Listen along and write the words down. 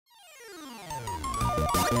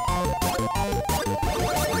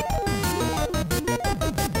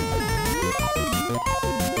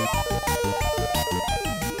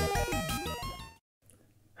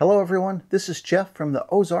Hello everyone, this is Jeff from the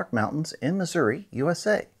Ozark Mountains in Missouri,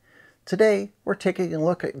 USA. Today we're taking a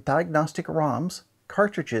look at diagnostic ROMs,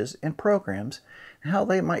 cartridges, and programs, and how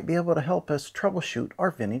they might be able to help us troubleshoot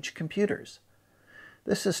our vintage computers.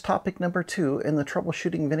 This is topic number 2 in the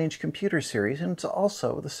Troubleshooting Vintage Computer series, and it's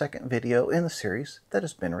also the second video in the series that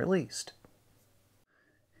has been released.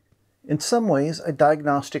 In some ways, a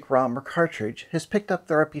diagnostic ROM or cartridge has picked up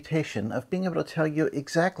the reputation of being able to tell you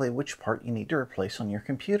exactly which part you need to replace on your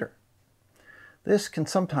computer. This can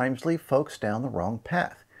sometimes lead folks down the wrong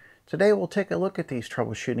path. Today we'll take a look at these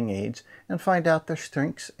troubleshooting aids and find out their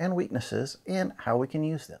strengths and weaknesses and how we can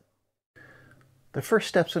use them. The first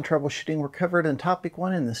steps in troubleshooting were covered in topic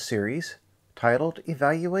 1 in this series, titled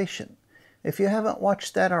Evaluation. If you haven't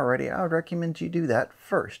watched that already, I would recommend you do that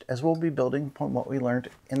first, as we'll be building upon what we learned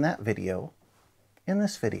in that video in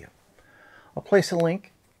this video. I'll place a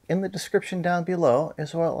link in the description down below,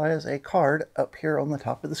 as well as a card up here on the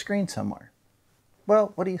top of the screen somewhere.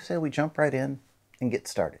 Well, what do you say we jump right in and get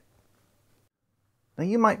started? Now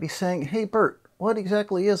you might be saying, hey Bert, what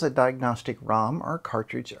exactly is a diagnostic ROM or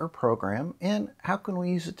cartridge or program, and how can we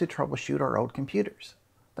use it to troubleshoot our old computers?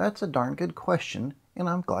 That's a darn good question, and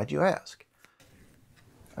I'm glad you asked.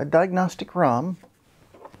 A diagnostic ROM,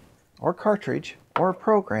 or cartridge, or a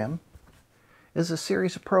program is a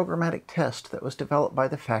series of programmatic tests that was developed by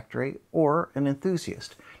the factory or an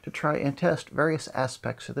enthusiast to try and test various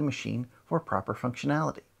aspects of the machine for proper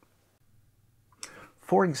functionality.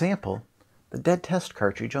 For example, the dead test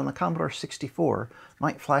cartridge on the Commodore 64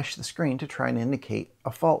 might flash the screen to try and indicate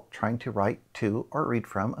a fault trying to write to or read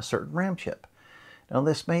from a certain RAM chip. Now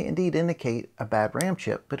this may indeed indicate a bad RAM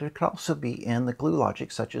chip, but it could also be in the glue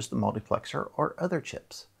logic such as the multiplexer or other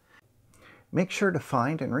chips. Make sure to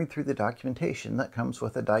find and read through the documentation that comes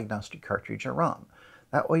with a diagnostic cartridge or ROM.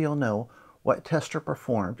 That way you'll know what tests are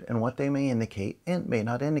performed and what they may indicate and may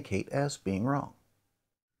not indicate as being wrong.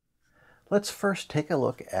 Let's first take a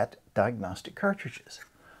look at diagnostic cartridges.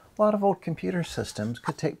 A lot of old computer systems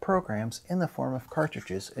could take programs in the form of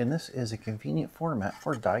cartridges, and this is a convenient format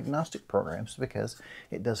for diagnostic programs because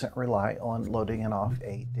it doesn't rely on loading it off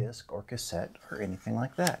a disk or cassette or anything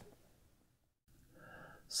like that.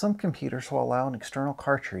 Some computers will allow an external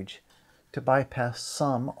cartridge to bypass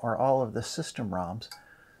some or all of the system ROMs,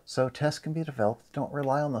 so tests can be developed that don't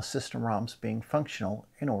rely on the system ROMs being functional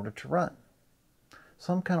in order to run.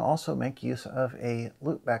 Some can also make use of a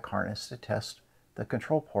loopback harness to test the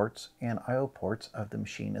control ports and I/O ports of the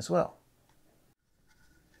machine as well.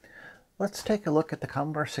 Let's take a look at the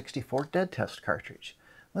Commodore 64 dead test cartridge.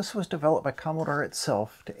 This was developed by Commodore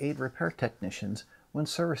itself to aid repair technicians when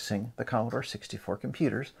servicing the Commodore 64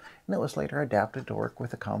 computers, and it was later adapted to work with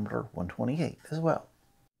the Commodore 128 as well.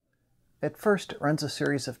 At first, it runs a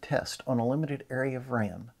series of tests on a limited area of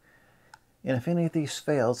RAM, and if any of these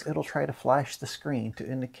fails, it'll try to flash the screen to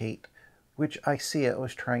indicate which IC it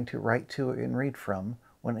was trying to write to and read from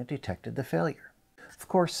when it detected the failure. Of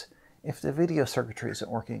course, if the video circuitry isn't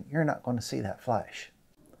working, you're not going to see that flash.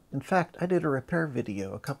 In fact, I did a repair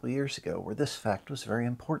video a couple years ago where this fact was very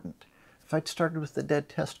important. If I'd started with the dead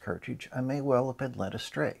test cartridge, I may well have been led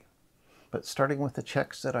astray. But starting with the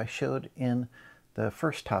checks that I showed in the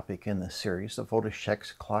first topic in this series, the voltage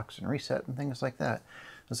checks, clocks, and reset, and things like that,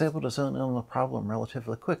 I was able to zone in on the problem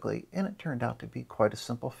relatively quickly, and it turned out to be quite a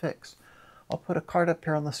simple fix. I'll put a card up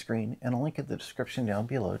here on the screen and a link in the description down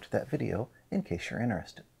below to that video in case you're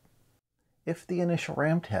interested. If the initial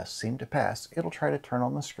RAM tests seem to pass, it'll try to turn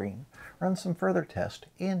on the screen, run some further tests,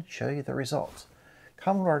 and show you the results.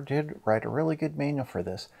 Commodore did write a really good manual for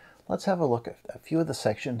this. Let's have a look at a few of the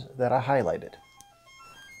sections that I highlighted.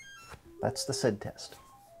 That's the SID test.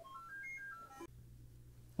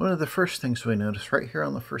 One of the first things we notice right here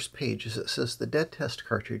on the first page is it says the dead test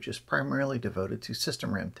cartridge is primarily devoted to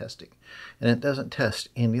system RAM testing, and it doesn't test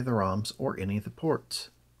any of the ROMs or any of the ports.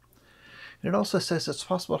 And it also says it's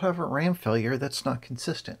possible to have a RAM failure that's not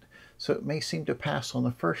consistent, so it may seem to pass on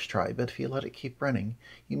the first try, but if you let it keep running,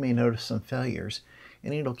 you may notice some failures,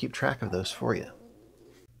 and it'll keep track of those for you.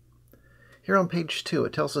 Here on page 2,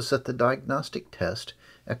 it tells us that the diagnostic test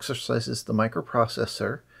exercises the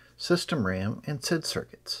microprocessor, system RAM, and SID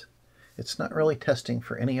circuits. It's not really testing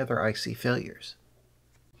for any other IC failures.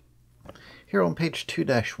 Here on page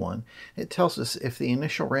 2-1, it tells us if the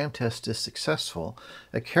initial RAM test is successful,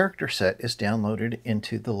 a character set is downloaded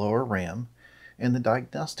into the lower RAM, and the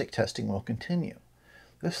diagnostic testing will continue.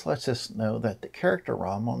 This lets us know that the character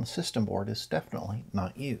ROM on the system board is definitely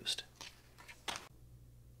not used.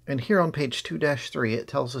 And here on page 2-3, it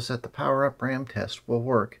tells us that the power-up RAM test will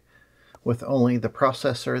work with only the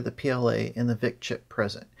processor, the PLA, and the VIC chip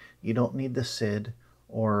present. You don't need the SID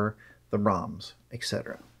or the ROMs,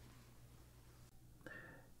 etc.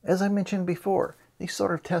 As I mentioned before, these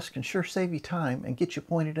sort of tests can sure save you time and get you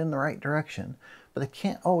pointed in the right direction, but they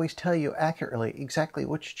can't always tell you accurately exactly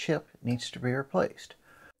which chip needs to be replaced.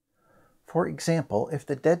 For example, if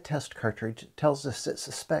the dead test cartridge tells us it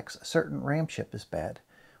suspects a certain RAM chip is bad,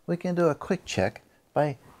 we can do a quick check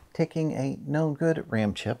by taking a known good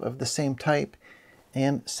RAM chip of the same type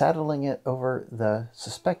and saddling it over the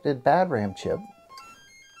suspected bad RAM chip.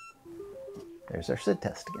 There's our SID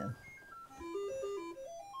test again.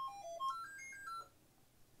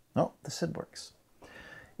 Oh, the SID works.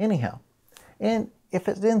 Anyhow, and if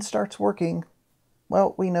it then starts working,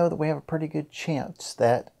 well, we know that we have a pretty good chance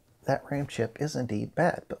that that RAM chip is indeed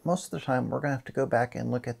bad. But most of the time, we're going to have to go back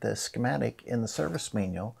and look at the schematic in the service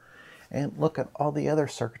manual and look at all the other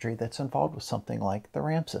circuitry that's involved with something like the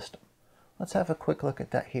RAM system. Let's have a quick look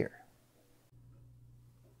at that here.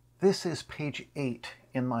 This is page 8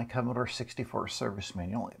 in my Commodore 64 service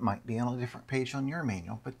manual. It might be on a different page on your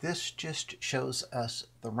manual, but this just shows us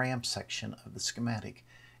the RAM section of the schematic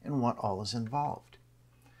and what all is involved.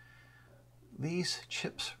 These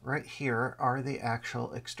chips right here are the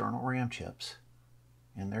actual external RAM chips,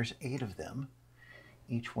 and there's 8 of them.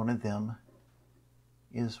 Each one of them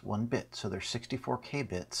is 1 bit, so there's 64K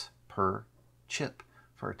bits per chip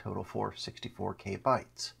for a total of 64K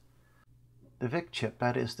bytes. The VIC chip,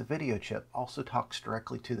 that is the video chip, also talks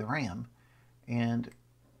directly to the RAM, and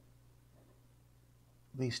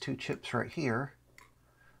these 2 chips right here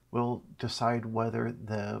will decide whether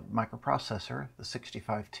the microprocessor, the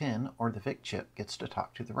 6510, or the VIC chip gets to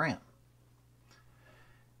talk to the RAM.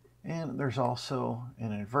 And there's also an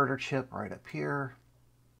inverter chip right up here,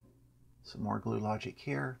 some more glue logic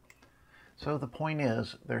here. So the point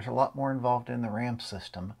is, there's a lot more involved in the RAM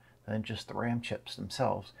system than just the RAM chips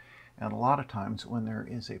themselves. And a lot of times when there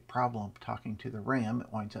is a problem talking to the RAM,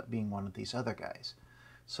 it winds up being one of these other guys.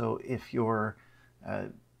 So if your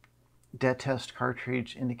dead test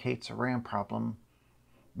cartridge indicates a RAM problem,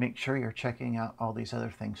 make sure you're checking out all these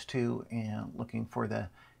other things too and looking for the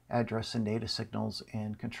address and data signals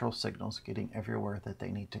and control signals getting everywhere that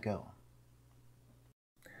they need to go.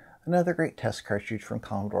 Another great test cartridge from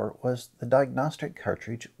Commodore was the Diagnostic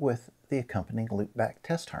cartridge with the accompanying loopback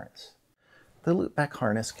test harness. The loopback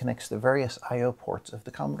harness connects the various I/O ports of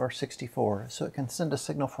the Commodore 64 so it can send a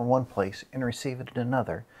signal from one place and receive it in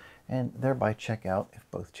another, and thereby check out if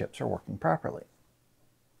both chips are working properly.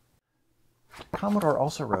 Commodore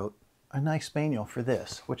also wrote a nice manual for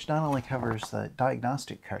this, which not only covers the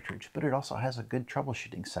Diagnostic cartridge, but it also has a good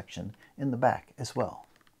troubleshooting section in the back as well.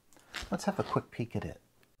 Let's have a quick peek at it.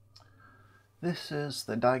 This is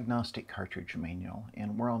the Diagnostic cartridge manual,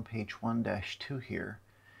 and we're on page 1-2 here.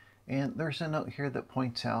 And there's a note here that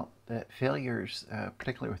points out that failures,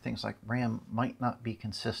 particularly with things like RAM, might not be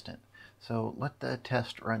consistent. So let the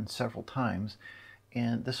test run several times,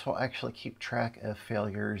 and this will actually keep track of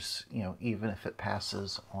failures, even if it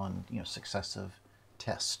passes on, successive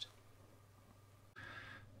tests.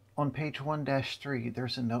 On page 1-3,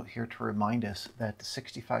 there's a note here to remind us that the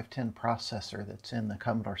 6510 processor that's in the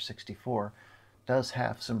Commodore 64 does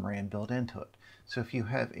have some RAM built into it. So if you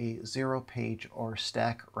have a 0-page or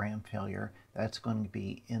stack RAM failure, that's going to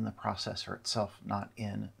be in the processor itself, not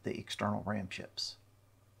in the external RAM chips.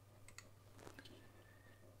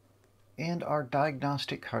 And our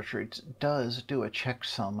Diagnostic cartridge does do a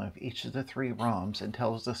checksum of each of the 3 ROMs and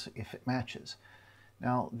tells us if it matches.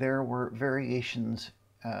 Now, there were variations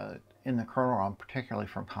in the kernel ROM, particularly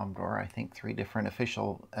from Commodore, I think 3 different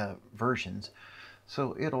official versions.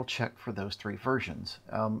 So it'll check for those 3 versions.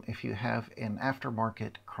 If you have an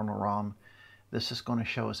aftermarket kernel ROM, this is going to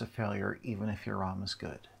show as a failure even if your ROM is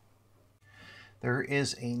good. There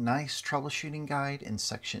is a nice troubleshooting guide in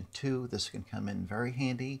section 2. This can come in very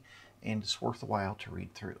handy, and it's worth a while to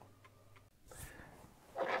read through.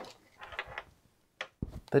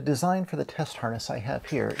 The design for the test harness I have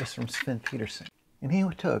here is from Sven Peterson, and he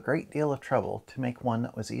took a great deal of trouble to make one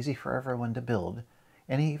that was easy for everyone to build,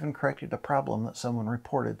 and he even corrected a problem that someone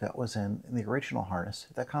reported that was in the original harness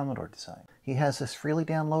that Commodore designed. He has this freely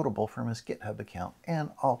downloadable from his GitHub account, and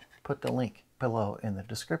I'll put the link below in the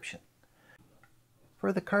description.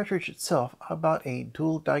 For the cartridge itself, I bought a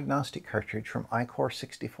dual Diagnostic cartridge from iCore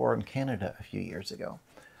 64 in Canada a few years ago.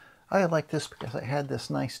 I like this because it had this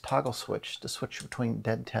nice toggle switch to switch between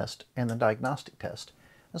dead test and the Diagnostic test,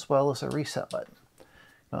 as well as a reset button.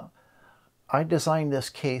 Now, I designed this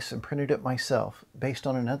case and printed it myself based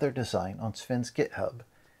on another design on Sven's GitHub,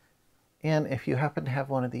 And if you happen to have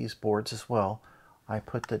one of these boards as well, I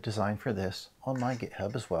put the design for this on my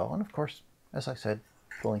GitHub as well. And of course, as I said,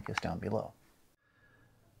 the link is down below.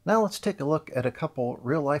 Now let's take a look at a couple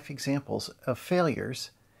real-life examples of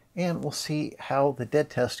failures, and we'll see how the dead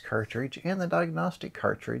test cartridge and the diagnostic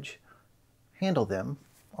cartridge handle them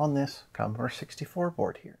on this Commodore 64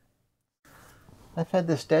 board here. I've had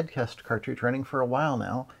this dead test cartridge running for a while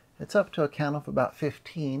now. It's up to a count of about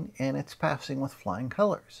 15, and it's passing with flying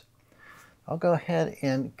colors. I'll go ahead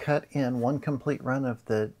and cut in one complete run of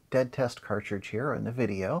the dead test cartridge here in the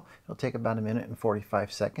video. It'll take about 1 minute and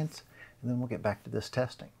 45 seconds, and then we'll get back to this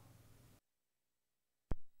testing.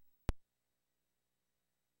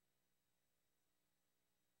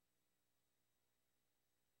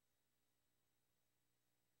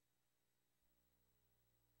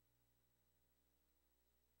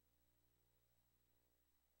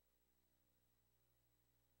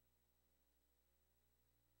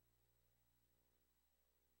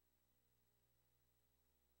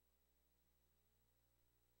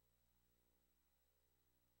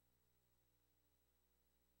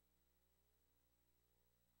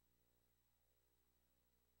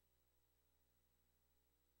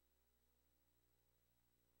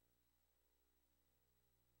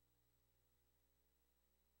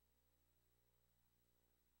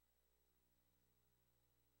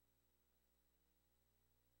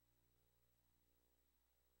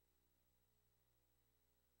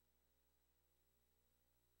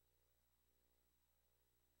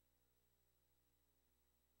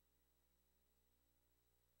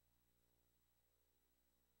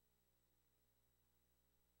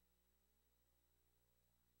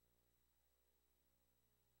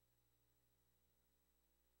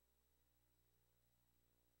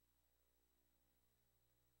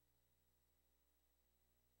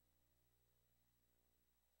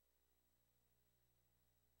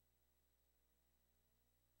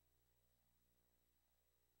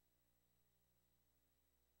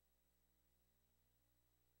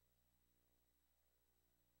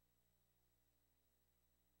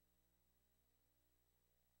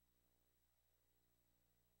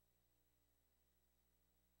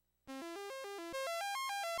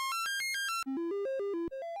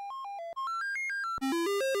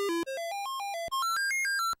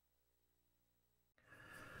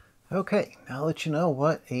 Okay, now I'll let you know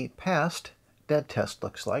what a passed dead test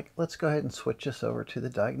looks like. Let's go ahead and switch this over to the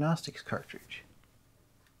diagnostics cartridge.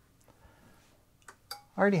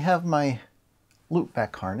 I already have my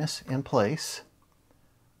loopback harness in place.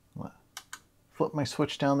 Flip my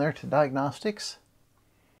switch down there to diagnostics.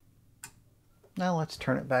 Now let's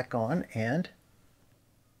turn it back on, and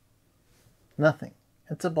nothing.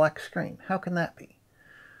 It's a black screen. How can that be?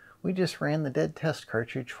 We just ran the dead test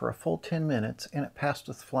cartridge for a full 10 minutes and it passed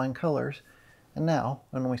with flying colors, and now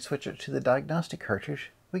when we switch it to the diagnostic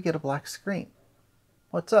cartridge, we get a black screen.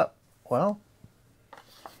 What's up? Well,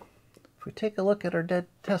 if we take a look at our dead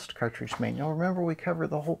test cartridge manual, remember we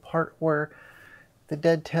covered the whole part where the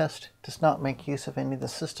dead test does not make use of any of the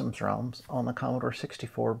system's ROMs on the Commodore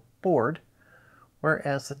 64 board,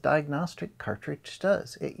 whereas the diagnostic cartridge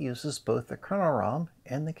does. It uses both the kernel ROM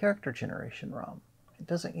and the character generation ROM. It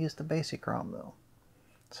doesn't use the basic ROM though.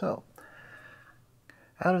 So,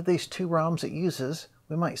 out of these two ROMs it uses,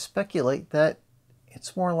 we might speculate that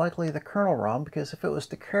it's more likely the kernel ROM, because if it was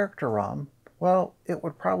the character ROM, well, it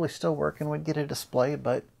would probably still work and we'd get a display,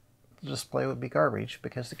 but the display would be garbage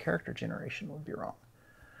because the character generation would be wrong.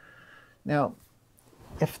 Now,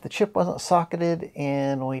 if the chip wasn't socketed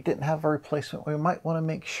and we didn't have a replacement, we might want to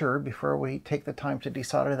make sure before we take the time to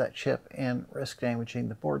desolder that chip and risk damaging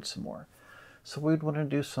the board some more. So we'd want to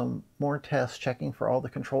do some more tests checking for all the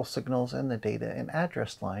control signals and the data and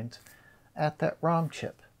address lines at that ROM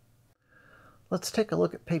chip. Let's take a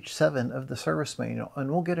look at page 7 of the service manual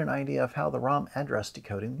and we'll get an idea of how the ROM address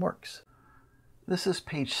decoding works. This is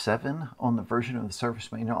page 7 on the version of the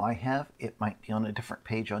service manual I have. It might be on a different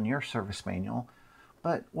page on your service manual,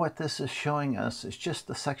 but what this is showing us is just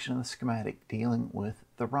the section of the schematic dealing with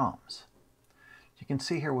the ROMs. You can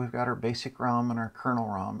see here we've got our basic ROM and our kernel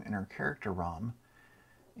ROM and our character ROM,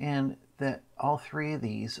 and that all three of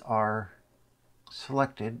these are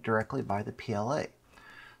selected directly by the PLA.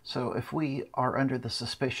 So if we are under the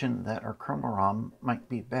suspicion that our kernel ROM might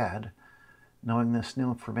be bad, knowing this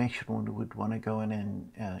new information, we would want to go in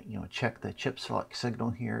and check the chip select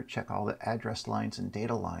signal here, check all the address lines and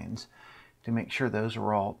data lines to make sure those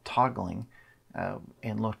are all toggling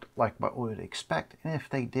and looked like what we would expect. And if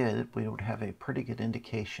they did, we would have a pretty good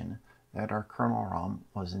indication that our kernel ROM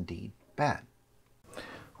was indeed bad.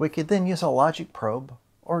 We could then use a logic probe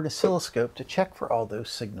or an oscilloscope to check for all those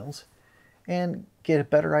signals and get a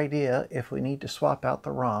better idea if we need to swap out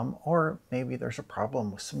the ROM or maybe there's a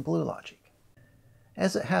problem with some glue logic.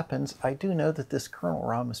 As it happens, I do know that this kernel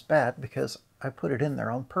ROM is bad because I put it in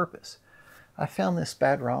there on purpose. I found this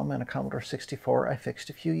bad ROM in a Commodore 64 I fixed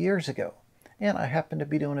a few years ago, and I happened to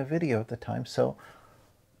be doing a video at the time, so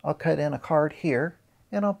I'll cut in a card here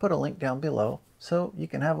and I'll put a link down below so you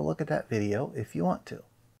can have a look at that video if you want to.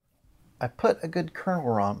 I put a good kernel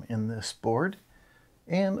ROM in this board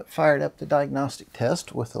and fired up the diagnostic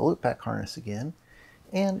test with the loopback harness again,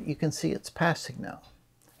 and you can see it's passing now.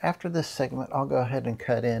 After this segment, I'll go ahead and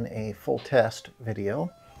cut in a full test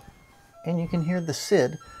video, and you can hear the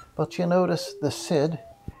SID, but you'll notice the SID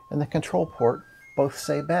and the control port both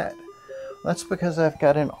say bad. That's because I've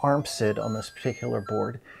got an ARM SID on this particular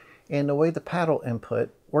board, and the way the paddle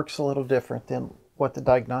input works a little different than what the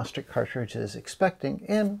diagnostic cartridge is expecting,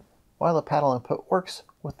 and while the paddle input works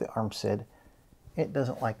with the ARM SID, it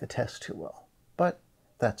doesn't like the test too well, but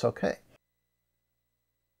that's okay.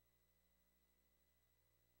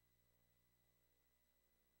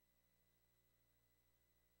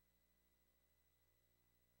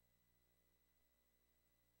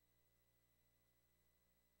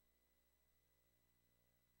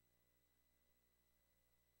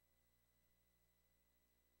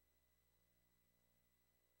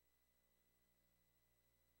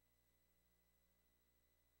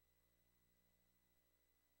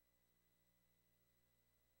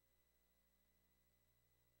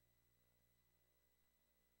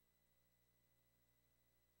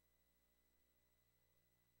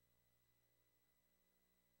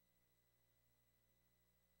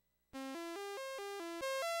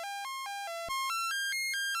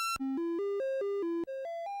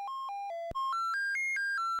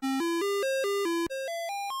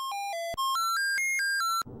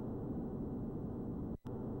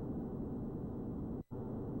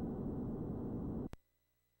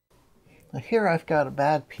 Now here I've got a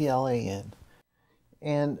bad PLA in,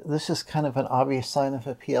 and this is kind of an obvious sign of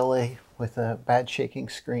a PLA with a bad shaking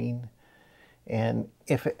screen, and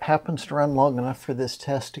if it happens to run long enough for this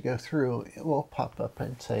test to go through, it will pop up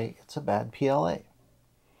and say it's a bad PLA.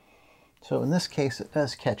 So in this case it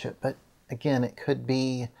does catch it, but again it could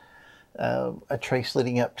be a trace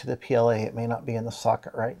leading up to the PLA. It may not be in the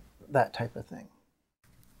socket right, that type of thing.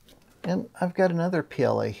 And I've got another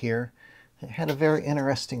PLA here. It had a very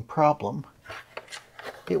interesting problem.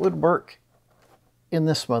 It would work in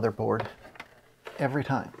this motherboard every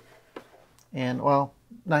time, and well,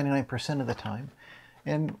 99% of the time,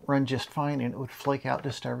 and run just fine, and it would flake out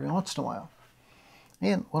just every once in a while.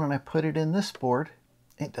 And when I put it in this board,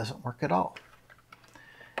 it doesn't work at all.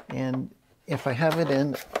 And if I have it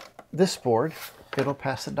in this board, it'll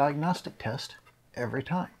pass the diagnostic test every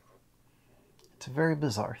time. It's a very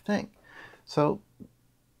bizarre thing. So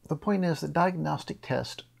the point is, the diagnostic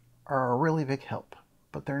tests are a really big help,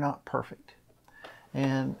 but they're not perfect.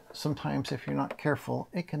 And sometimes if you're not careful,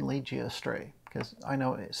 it can lead you astray, because I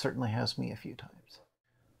know it certainly has me a few times.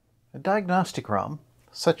 A diagnostic ROM,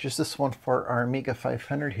 such as this one for our Amiga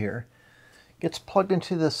 500 here, gets plugged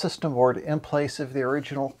into the system board in place of the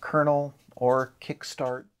original kernel or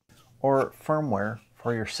kickstart or firmware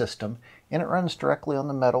for your system, and it runs directly on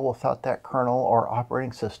the metal without that kernel or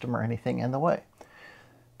operating system or anything in the way.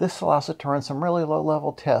 This allows it to run some really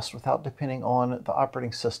low-level tests without depending on the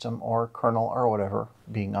operating system or kernel or whatever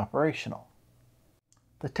being operational.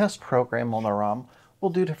 The test program on the ROM will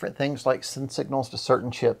do different things like send signals to certain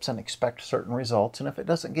chips and expect certain results, and if it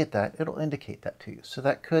doesn't get that, it'll indicate that to you. So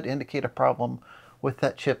that could indicate a problem with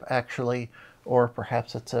that chip actually, or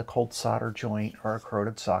perhaps it's a cold solder joint or a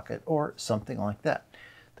corroded socket or something like that.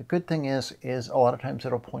 The good thing is a lot of times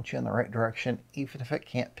it'll point you in the right direction, even if it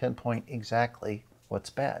can't pinpoint exactly what's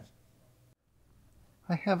bad.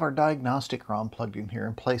 I have our diagnostic ROM plugged in here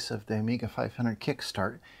in place of the Amiga 500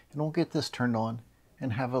 Kickstart, and we'll get this turned on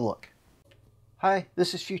and have a look. Hi,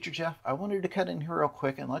 this is Future Jeff. I wanted to cut in here real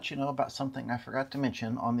quick and let you know about something I forgot to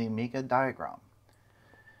mention on the Amiga diagram.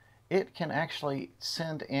 It can actually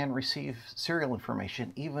send and receive serial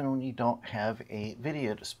information even when you don't have a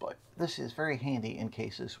video display. This is very handy in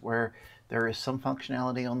cases where there is some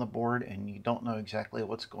functionality on the board and you don't know exactly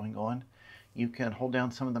what's going on. You can hold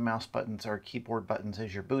down some of the mouse buttons or keyboard buttons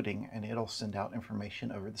as you're booting, and it'll send out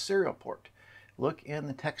information over the serial port. Look in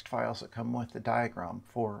the text files that come with the diagram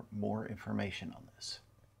for more information on this.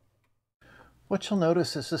 What you'll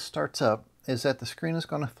notice as this starts up is that the screen is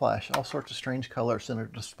going to flash all sorts of strange colors, and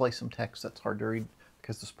it'll display some text that's hard to read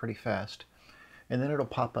because it's pretty fast. And then it'll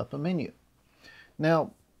pop up a menu.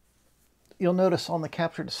 Now, you'll notice on the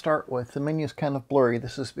capture to start with, the menu is kind of blurry.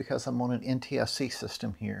 This is because I'm on an NTSC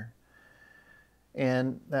system here.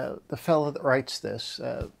 And the fellow that writes this,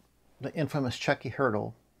 the infamous Chucky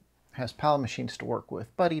Hurdle, has PAL machines to work with,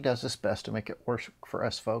 but he does his best to make it work for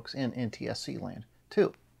us folks in NTSC land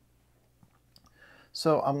too.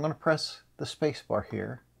 So I'm going to press the space bar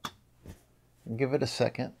here and give it a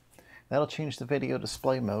second. That'll change the video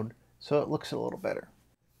display mode so it looks a little better.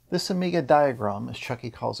 This Amiga diagram, as Chucky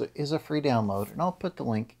calls it, is a free download, and I'll put the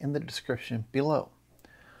link in the description below.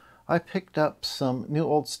 I picked up some new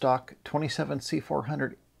old stock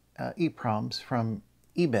 27C400 EEPROMs from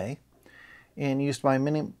eBay and used my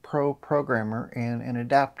Mini Pro programmer and an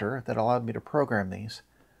adapter that allowed me to program these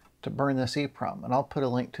to burn this EEPROM. And I'll put a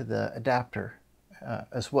link to the adapter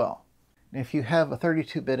as well. And if you have a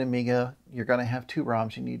 32-bit Amiga, you're going to have two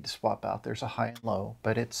ROMs you need to swap out. There's a high and low,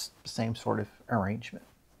 but it's the same sort of arrangement.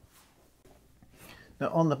 Now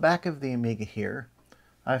on the back of the Amiga here,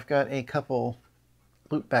 I've got a couple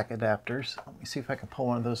loopback adapters. Let me see if I can pull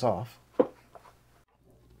one of those off.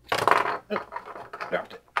 Oh,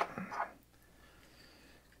 dropped it.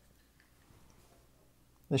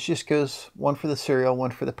 This just goes one for the serial,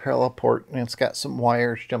 one for the parallel port, and it's got some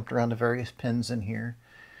wires jumped around to various pins in here.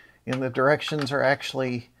 And the directions are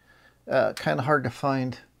actually kind of hard to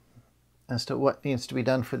find as to what needs to be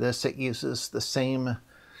done for this. It uses the same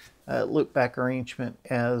loopback arrangement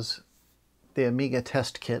as the Amiga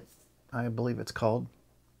test kit, I believe it's called.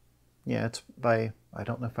 Yeah, it's by, I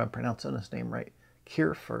don't know if I'm pronouncing his name right,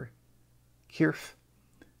 Kirf,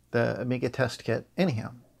 the Amiga test kit.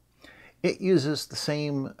 Anyhow, it uses the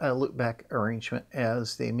same loopback arrangement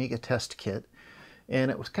as the Amiga test kit,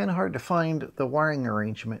 and it was kind of hard to find the wiring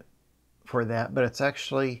arrangement for that, but it's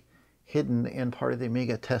actually hidden in part of the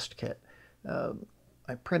Amiga test kit.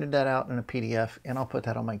 I printed that out in a PDF, and I'll put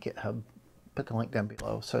that on my GitHub. Put the link down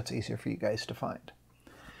below so it's easier for you guys to find.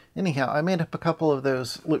 Anyhow, I made up a couple of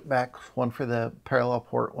those loopbacks, one for the parallel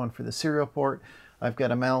port, one for the serial port. I've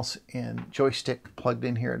got a mouse and joystick plugged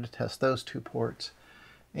in here to test those two ports.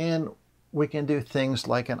 And we can do things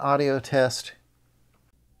like an audio test,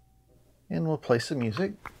 and we'll play some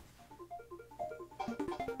music.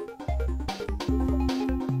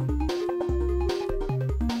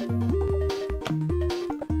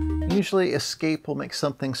 Usually escape will make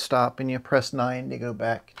something stop and you press 9 to go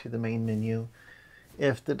back to the main menu.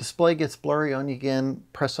 If the display gets blurry on you again,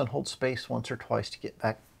 press and hold space once or twice to get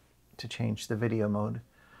back to change the video mode.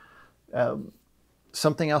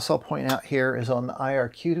 Something else I'll point out here is on the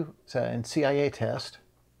IRQ and CIA test.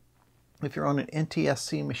 If you're on an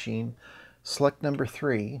NTSC machine, select number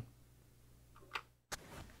 3.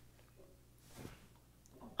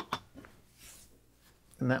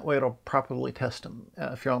 And that way it'll properly test them.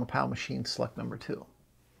 If you're on a PAL machine, select number 2.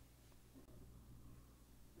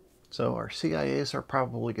 So our CIAs are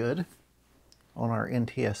probably good on our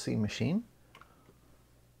NTSC machine.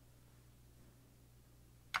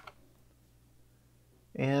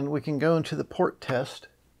 And we can go into the port test,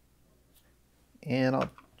 and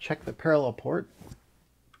I'll check the parallel port.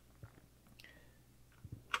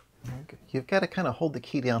 Okay. You've got to kind of hold the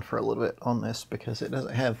key down for a little bit on this because it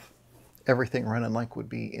doesn't have everything running like would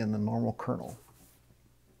be in the normal kernel.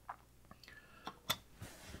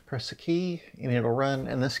 Press the key and it'll run,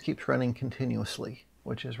 and this keeps running continuously,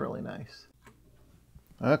 which is really nice.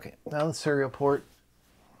 Okay, now the serial port.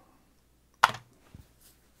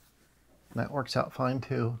 That works out fine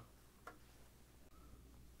too.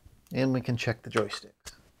 And we can check the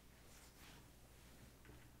joysticks.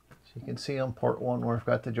 So you can see on port 1 where we've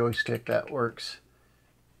got the joystick, that works.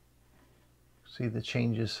 See the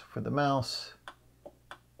changes for the mouse.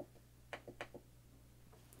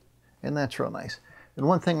 And that's real nice. And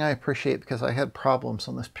one thing I appreciate, because I had problems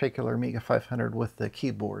on this particular Amiga 500 with the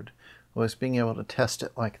keyboard, was being able to test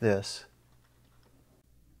it like this.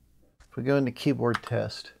 If we go into keyboard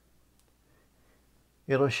test,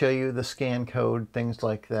 it'll show you the scan code, things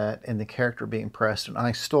like that, and the character being pressed. And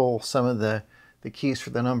I stole some of the keys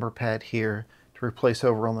for the number pad here to replace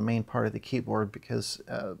over on the main part of the keyboard because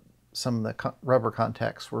some of the rubber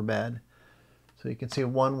contacts were bad. So you can see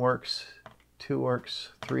 1 works, 2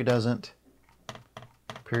 works, 3 doesn't,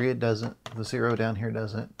 period doesn't, the 0 down here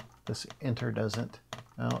doesn't, this enter doesn't.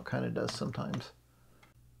 Well, it kind of does sometimes.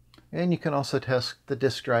 And you can also test the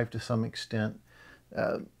disk drive to some extent.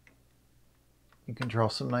 You can draw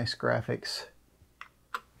some nice graphics.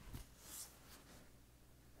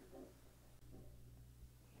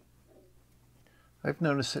 I've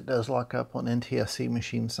noticed it does lock up on NTSC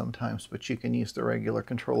machines sometimes, but you can use the regular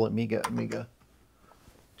Control Amiga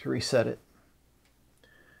to reset it.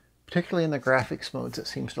 Particularly in the graphics modes, it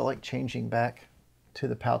seems to like changing back to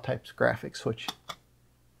the PAL types graphics, which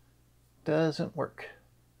doesn't work.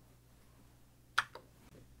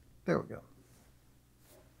 There we go.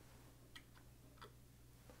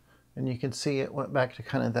 And you can see it went back to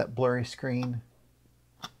kind of that blurry screen.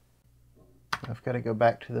 I've got to go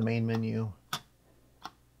back to the main menu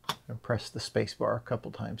and press the space bar a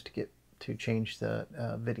couple times to change the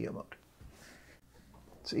video mode.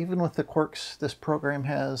 So even with the quirks this program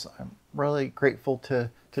has, I'm really grateful to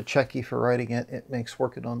Chucky for writing it. It makes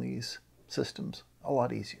working on these systems a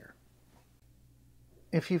lot easier.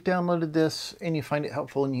 If you've downloaded this and you find it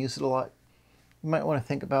helpful and use it a lot, you might want to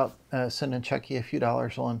think about sending Chucky a few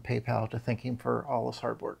dollars on PayPal to thank him for all his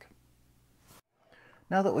hard work.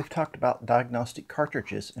 Now that we've talked about diagnostic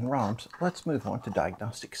cartridges and ROMs, let's move on to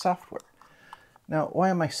diagnostic software. Now, why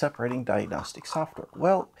am I separating diagnostic software?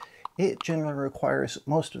 Well, it generally requires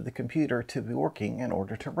most of the computer to be working in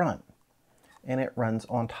order to run. And it runs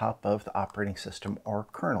on top of the operating system or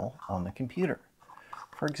kernel on the computer.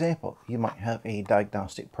 For example, you might have a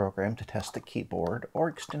diagnostic program to test the keyboard or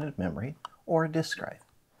extended memory or a disk drive,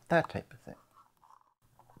 that type of thing.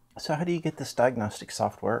 So how do you get this diagnostic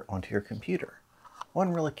software onto your computer?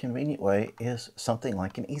 One really convenient way is something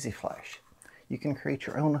like an Easy Flash. You can create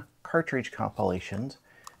your own cartridge compilations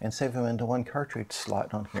and save them into one cartridge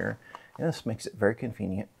slot on here, and this makes it very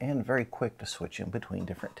convenient and very quick to switch in between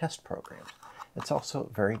different test programs. It's also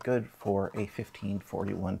very good for a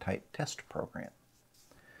 1541 type test program.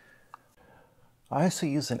 I also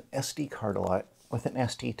use an SD card a lot with an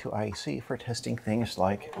SD to IEC for testing things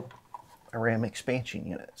like a RAM expansion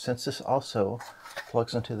unit. Since this also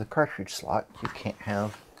plugs into the cartridge slot, you can't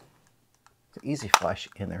have the Easy Flash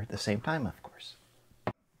in there at the same time, of course.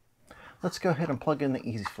 Let's go ahead and plug in the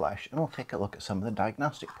Easy Flash and we'll take a look at some of the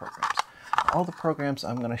diagnostic programs. All the programs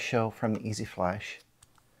I'm going to show from the Easy Flash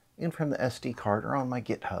and from the SD card are on my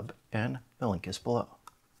GitHub, and the link is below.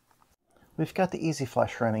 We've got the Easy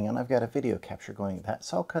Flash running and I've got a video capture going with that,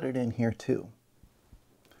 so I'll cut it in here too.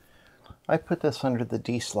 I put this under the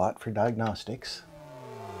D slot for Diagnostics.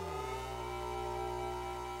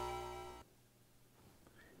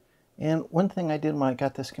 And one thing I did when I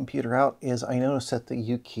got this computer out is I noticed that the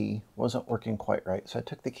U key wasn't working quite right. So I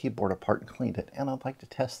took the keyboard apart and cleaned it, and I'd like to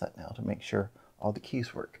test that now to make sure all the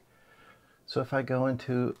keys work. So if I go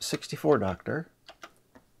into 64 Doctor,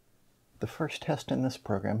 the first test in this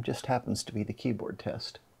program just happens to be the keyboard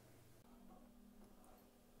test.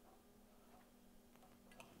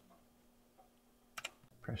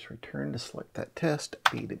 Press return to select that test,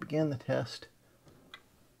 B to begin the test.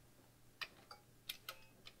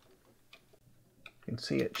 You can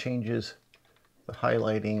see it changes the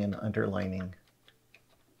highlighting and underlining.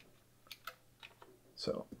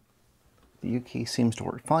 So the U key seems to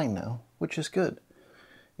work fine now, which is good.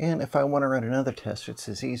 And if I want to run another test, it's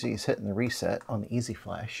as easy as hitting the reset on the Easy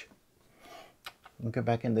Flash. I'll go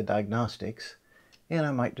back into Diagnostics, and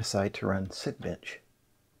I might decide to run SIDbench.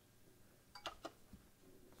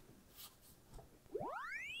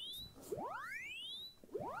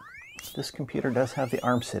 This computer does have the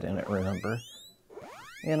ARM SID in it, remember?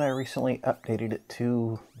 And I recently updated it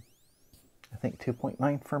to, I think, 2.9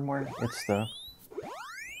 firmware. It's the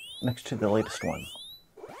next to the latest one.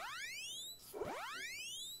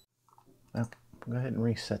 I'll go ahead and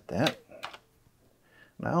reset that.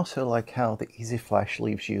 And I also like how the Easy Flash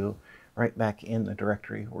leaves you right back in the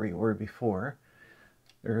directory where you were before.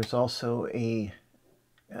 There's also a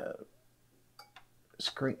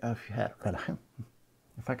screen,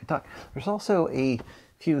 if I could talk, there's also a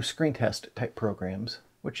few screen test type programs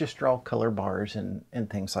which just draw color bars and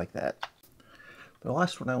things like that. The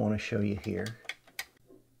last one I want to show you here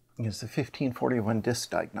is the 1541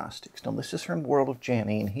 Disk Diagnostics. Now this is from the world of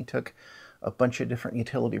Janny, and he took a bunch of different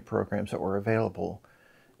utility programs that were available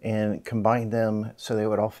and combined them so they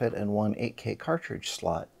would all fit in one 8K cartridge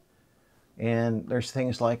slot. And there's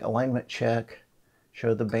things like alignment check,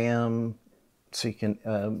 show the BAM, so you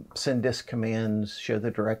can send disk commands, show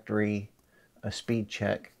the directory, a speed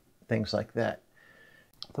check, things like that.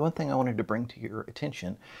 The one thing I wanted to bring to your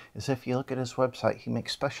attention is if you look at his website, he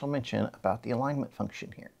makes special mention about the alignment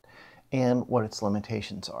function here and what its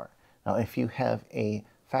limitations are. Now, if you have a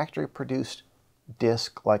factory-produced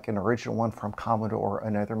disk, like an original one from Commodore or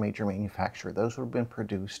another major manufacturer, those would have been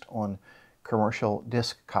produced on commercial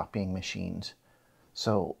disk copying machines.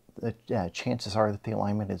 So the chances are that the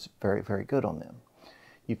alignment is very, very good on them.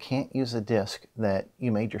 You can't use a disk that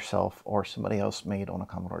you made yourself or somebody else made on a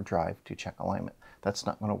Commodore drive to check alignment. That's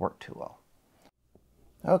not going to work too well.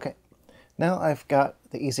 Okay, now I've got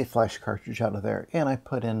the Easy Flash cartridge out of there, and I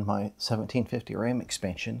put in my 1750 RAM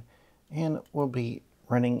expansion, and we'll be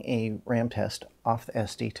running a RAM test off the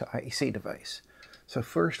SD to IEC device. So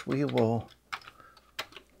first we will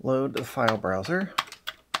load the file browser,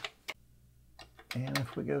 and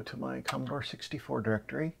if we go to my Commodore 64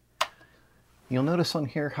 directory, You'll notice on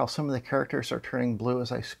here how some of the characters are turning blue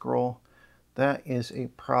as I scroll. That is a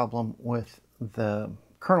problem with the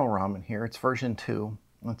kernel ROM in here. It's version 2.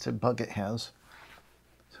 That's a bug it has.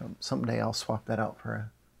 So someday I'll swap that out for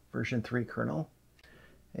a version 3 kernel.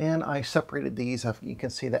 And I separated these. You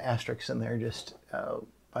can see the asterisks in there just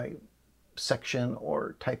by section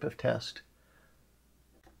or type of test.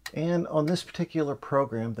 And on this particular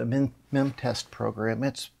program, the mem test program,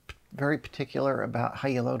 it's very particular about how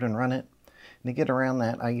you load and run it. And to get around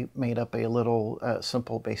that, I made up a little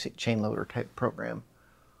simple basic chain loader type program,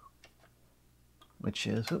 which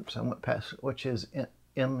is, oops, I went past, which is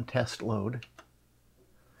mtest load.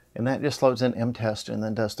 And that just loads in mtest and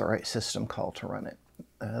then does the right system call to run it.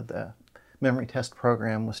 The memory test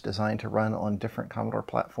program was designed to run on different Commodore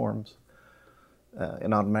platforms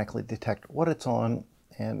and automatically detect what it's on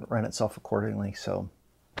and run itself accordingly, so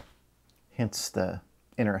hence the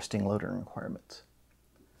interesting loading requirements.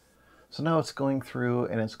 So now it's going through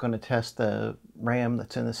and it's going to test the RAM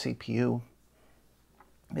that's in the CPU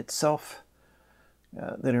itself.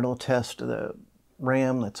 Then it'll test the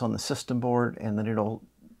RAM that's on the system board, and then it'll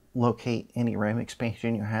locate any RAM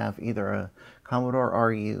expansion you have, either a Commodore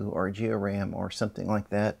RU or a GeoRAM or something like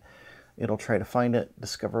that. It'll try to find it,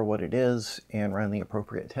 discover what it is, and run the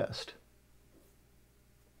appropriate test.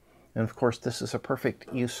 And of course, this is a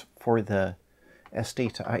perfect use for the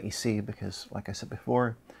SD to IEC because, like I said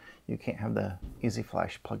before, you can't have the Easy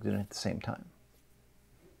Flash plugged in at the same time.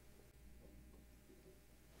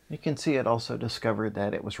 You can see it also discovered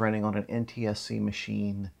that it was running on an NTSC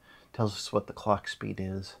machine, tells us what the clock speed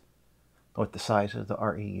is, what the size of the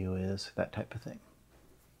REU is, that type of thing.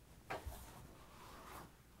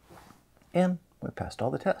 And we passed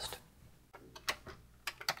all the tests.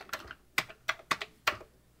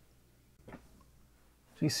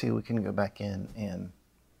 So you see we can go back in and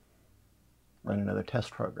run another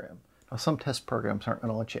test program. Now some test programs aren't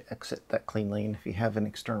going to let you exit that cleanly, and if you have an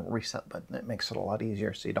external reset button, it makes it a lot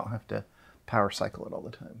easier so you don't have to power cycle it all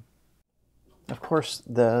the time. Of course,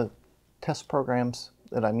 the test programs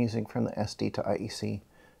that I'm using from the SD to IEC,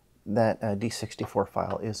 that D64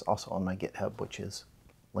 file is also on my GitHub, which is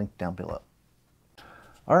linked down below.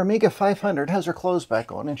 Our Amiga 500 has her clothes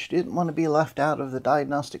back on, and she didn't want to be left out of the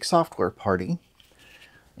diagnostic software party.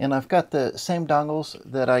 And I've got the same dongles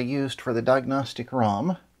that I used for the diagnostic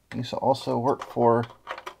ROM. These also work for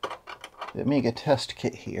the Amiga test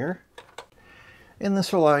kit here. And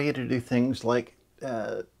this will allow you to do things like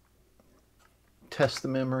test the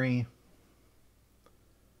memory,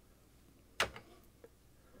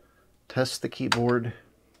 test the keyboard.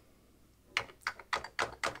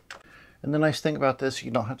 And the nice thing about this,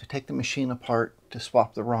 you don't have to take the machine apart to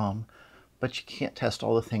swap the ROM, but you can't test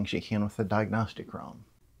all the things you can with the diagnostic ROM.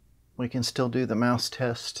 We can still do the mouse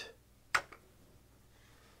test.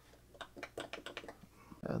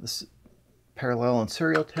 This parallel and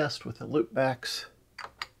serial test with the loopbacks.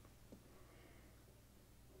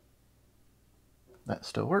 That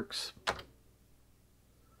still works.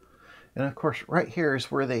 And of course, right here is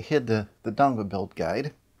where they hid the dongle build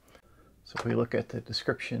guide. So if we look at the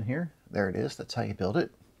description here, there it is. That's how you build it.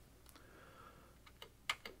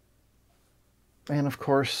 And of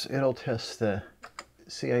course, it'll test the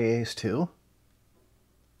CIAs too.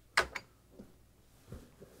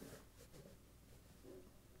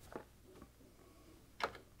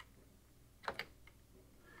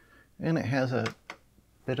 And it has a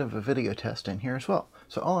bit of a video test in here as well.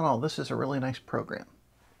 So all in all, this is a really nice program.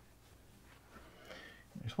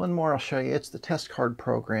 There's one more I'll show you. It's the test card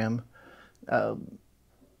program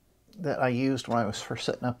that I used when I was first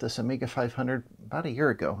setting up this Amiga 500 about a year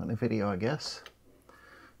ago in a video, I guess.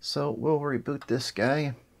 So we'll reboot this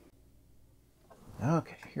guy.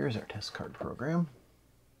 Okay, here's our test card program.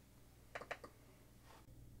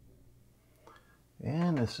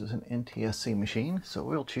 And this is an NTSC machine, so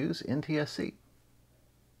we'll choose NTSC.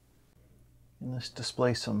 And this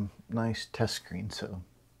displays some nice test screens, so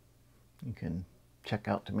you can check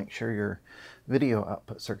out to make sure your video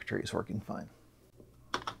output circuitry is working fine.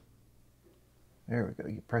 There we go.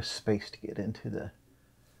 You press space to get into the...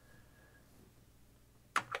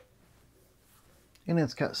 And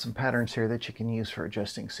it's got some patterns here that you can use for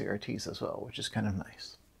adjusting CRTs as well, which is kind of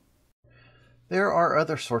nice. There are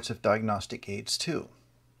other sorts of diagnostic aids too.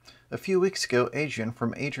 A few weeks ago, Adrian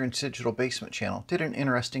from Adrian's Digital Basement channel did an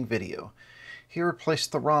interesting video. He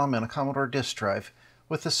replaced the ROM in a Commodore disk drive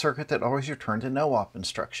with a circuit that always returned a no-op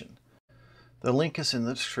instruction. The link is in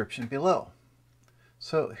the description below.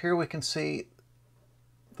 So here we can see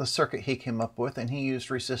the circuit he came up with, and he used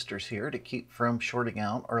resistors here to keep from shorting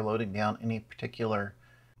out or loading down any particular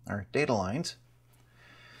data lines.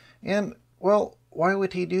 And, well, why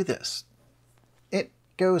would he do this? It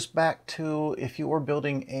goes back to if you were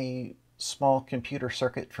building a small computer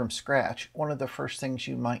circuit from scratch, one of the first things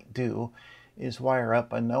you might do is wire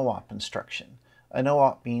up a no-op instruction. A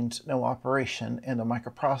no-op means no operation, and the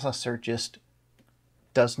microprocessor just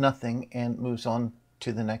does nothing and moves on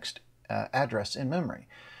to the next address in memory.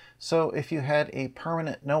 So if you had a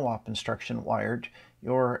permanent no-op instruction wired,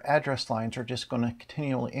 your address lines are just going to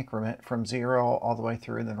continually increment from 0 all the way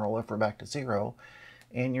through and then roll over back to 0.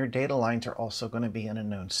 And your data lines are also going to be in a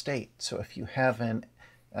known state. So if you have an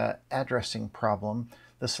addressing problem,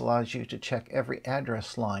 this allows you to check every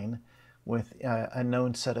address line with a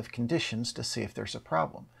known set of conditions to see if there's a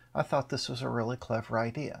problem. I thought this was a really clever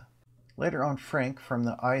idea. Later on, Frank from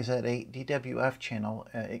the IZ8 DWF channel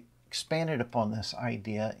expanded upon this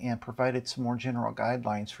idea and provided some more general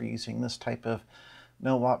guidelines for using this type of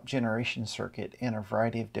no-op generation circuit in a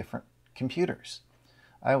variety of different computers.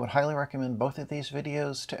 I would highly recommend both of these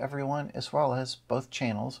videos to everyone, as well as both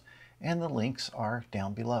channels, and the links are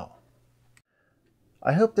down below.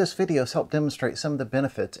 I hope this video has helped demonstrate some of the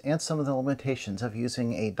benefits and some of the limitations of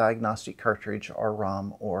using a diagnostic cartridge or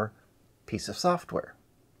ROM or piece of software.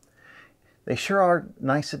 They sure are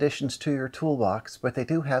nice additions to your toolbox, but they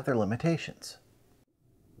do have their limitations.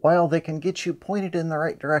 While they can get you pointed in the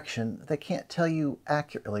right direction, they can't tell you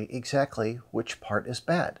accurately exactly which part is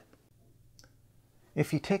bad.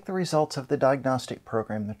 If you take the results of the diagnostic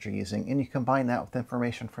program that you're using and you combine that with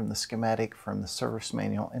information from the schematic, from the service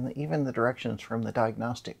manual, and even the directions from the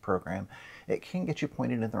diagnostic program, it can get you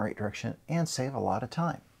pointed in the right direction and save a lot of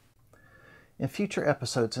time. In future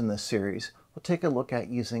episodes in this series, we'll take a look at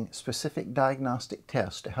using specific diagnostic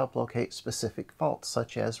tests to help locate specific faults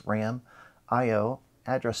such as RAM, I/O,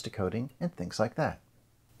 address decoding, and things like that.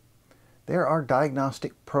 There are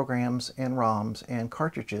diagnostic programs and ROMs and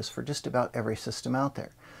cartridges for just about every system out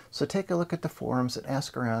there. So take a look at the forums and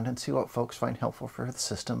ask around and see what folks find helpful for the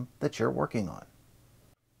system that you're working on.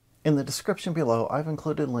 In the description below, I've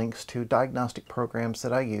included links to diagnostic programs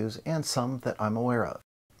that I use and some that I'm aware of.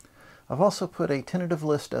 I've also put a tentative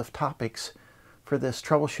list of topics for this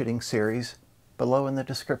troubleshooting series below in the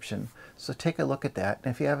description, so take a look at that,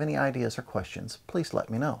 and if you have any ideas or questions, please let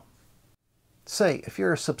me know. Say, if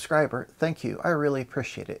you're a subscriber, thank you. I really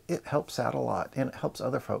appreciate it. It helps out a lot, and it helps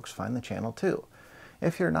other folks find the channel too.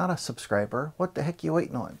 If you're not a subscriber, what the heck are you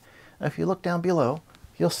waiting on? If you look down below,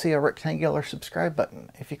 you'll see a rectangular subscribe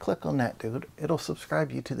button. If you click on that, dude, it'll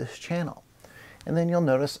subscribe you to this channel. And then you'll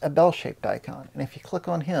notice a bell-shaped icon, and if you click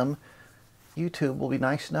on him, YouTube will be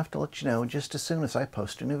nice enough to let you know just as soon as I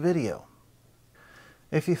post a new video.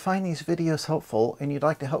 If you find these videos helpful and you'd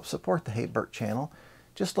like to help support the Hey Birt channel,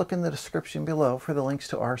 just look in the description below for the links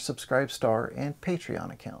to our Subscribe Star and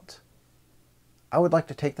Patreon accounts. I would like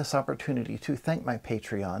to take this opportunity to thank my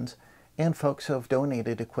Patreons and folks who have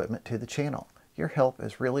donated equipment to the channel. Your help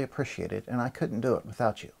is really appreciated, and I couldn't do it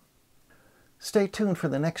without you. Stay tuned for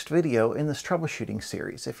the next video in this troubleshooting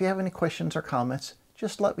series. If you have any questions or comments,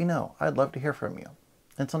 just let me know. I'd love to hear from you.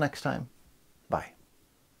 Until next time, bye.